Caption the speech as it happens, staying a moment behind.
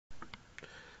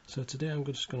So today I'm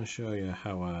just going to show you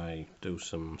how I do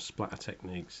some splatter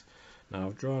techniques. Now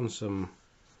I've drawn some,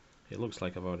 it looks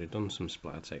like I've already done some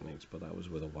splatter techniques, but that was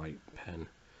with a white pen,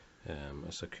 a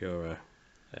Sakura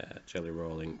jelly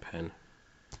roll ink pen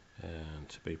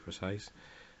to be precise,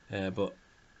 but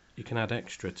you can add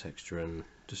extra texture and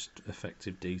just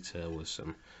effective detail with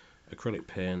some acrylic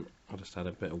paint. I just add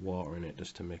a bit of water in it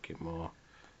just to make it more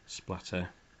splatter.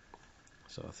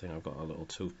 So I think I've got a little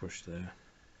toothbrush there.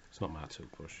 It's not my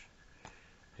toothbrush,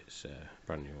 it's a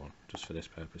brand new one just for this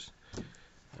purpose,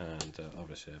 and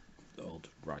obviously an old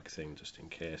rag thing just in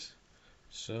case.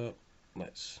 So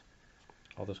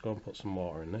I'll just go and put some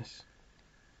water in this.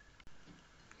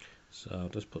 So I'll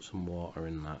just put some water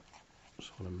in that.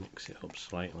 Just want to mix it up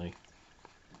slightly.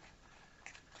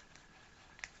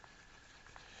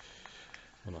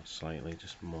 Well, not slightly,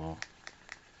 just more.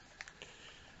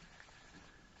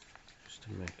 Just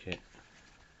to make it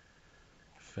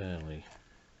fairly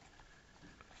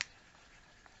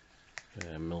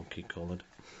milky coloured.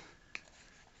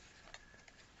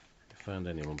 If you find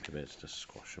any lumpy bits, just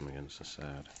squash them against the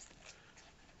side.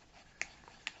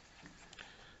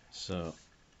 So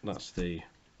that's the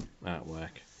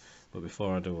artwork, but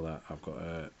before I do that, I've got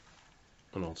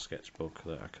an old sketchbook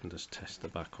that I can just test the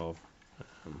back of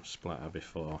and splatter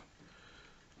before,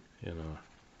 you know.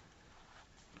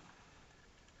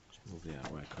 Let's move the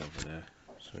artwork over there.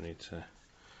 So we need to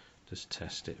just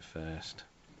test it first.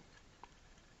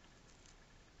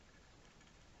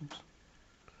 Oops.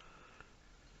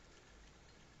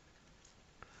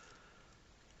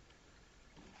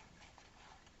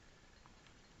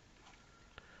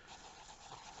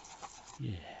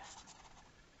 Yeah,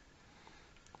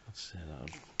 I'd say that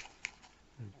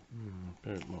a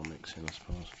bit more mixing, I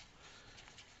suppose.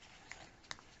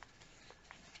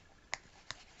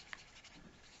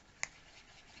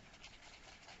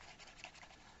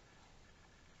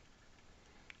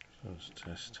 So let's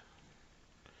test.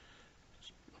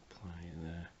 Just apply it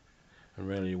there. And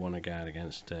really you want to guard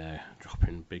against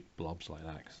dropping big blobs like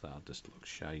that, because that'll just look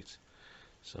shite.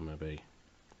 So maybe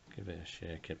give it a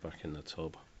shake it back in the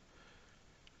tub.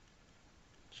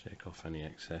 Shake off any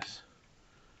excess.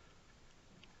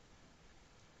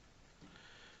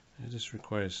 It just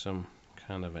requires some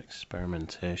kind of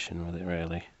experimentation with it,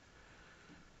 really.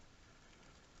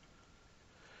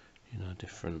 You know,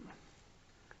 different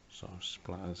sort of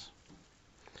splatters.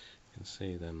 You can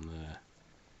see them there.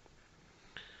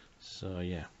 So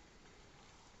yeah,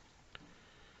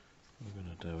 what we're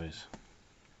going to do is,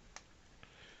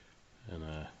 and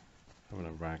having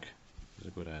a rag is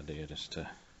a good idea just to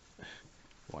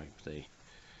wipe the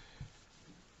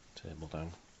table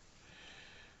down.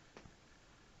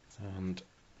 And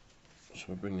so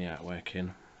we bring the artwork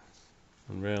in,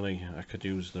 and really I could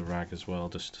use the rag as well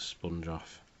just to sponge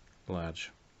off a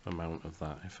large amount of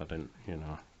that if I didn't, you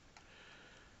know,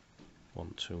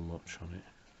 want too much on it.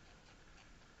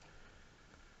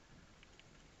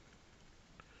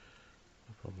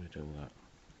 I'll probably do that.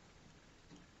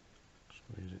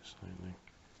 Squeeze it slightly.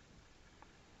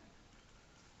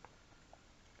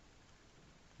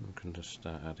 We can just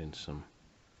start adding some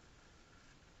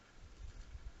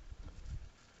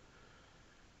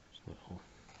little,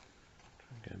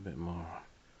 try and get a bit more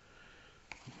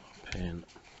paint.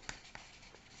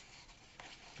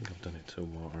 I think I've done it too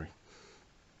watery.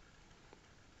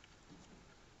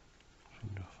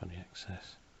 Trimmed off any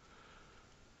excess.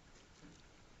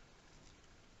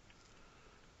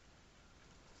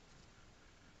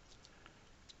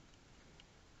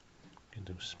 You can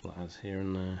do splatters here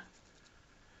and there.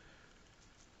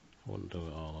 I wouldn't do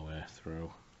it all the way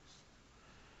through.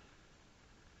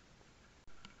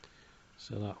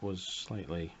 So that was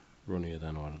slightly runnier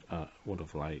than what I would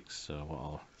have liked, so what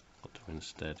I'll do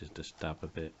instead is just dab a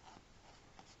bit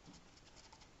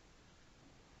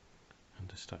and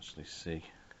just actually see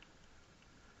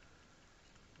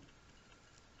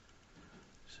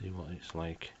what it's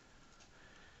like.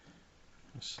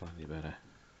 That's slightly better.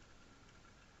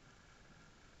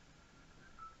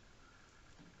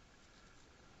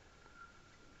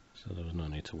 So there was no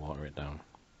need to water it down.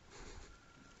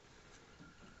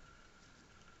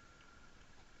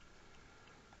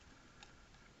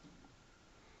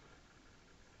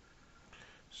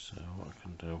 So what I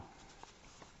can do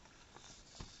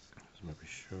is maybe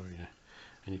show you,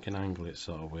 and you can angle it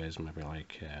sort of ways, maybe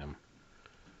like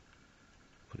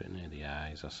put it near the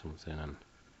eyes or something, and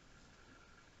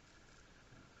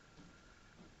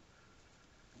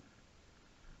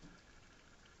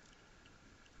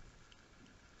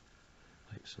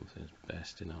like something's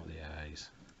bursting out the eyes,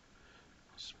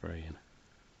 spraying.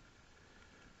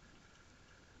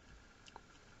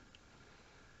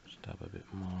 Just dab a bit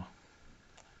more.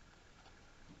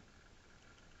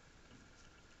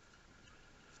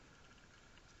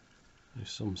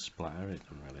 some splatter, it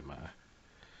doesn't really matter.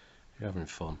 If you're having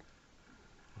fun,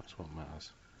 that's what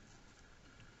matters.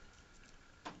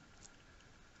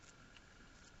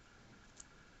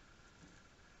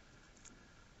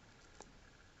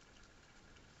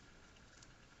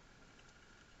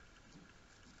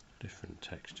 Different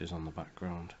textures on the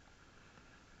background.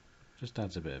 Just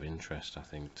adds a bit of interest, I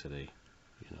think, to the,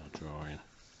 drawing.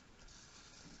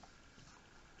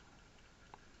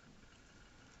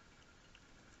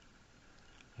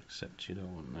 Except you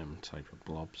don't want them type of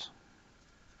blobs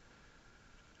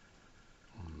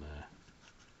on there.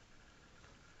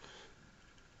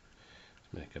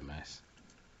 Let's make a mess.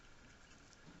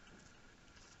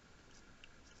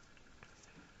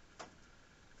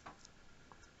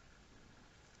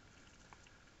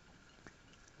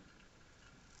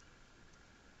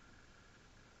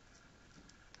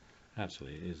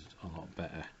 Actually, it is a lot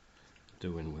better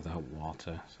doing without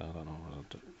water, so I don't know what I was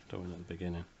doing at the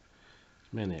beginning.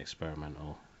 It's mainly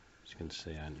experimental. As you can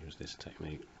see, I haven't used this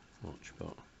technique much,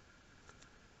 but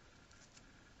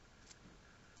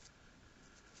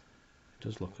it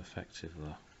does look effective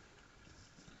though.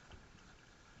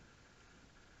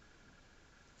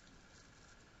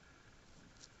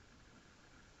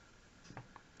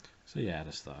 So yeah, I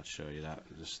just thought I'd show you that,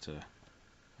 just to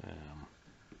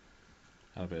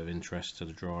add a bit of interest to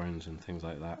the drawings and things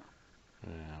like that.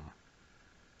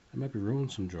 And maybe ruin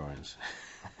some drawings.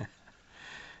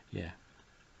 Yeah.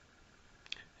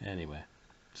 Anyway,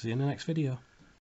 see you in the next video.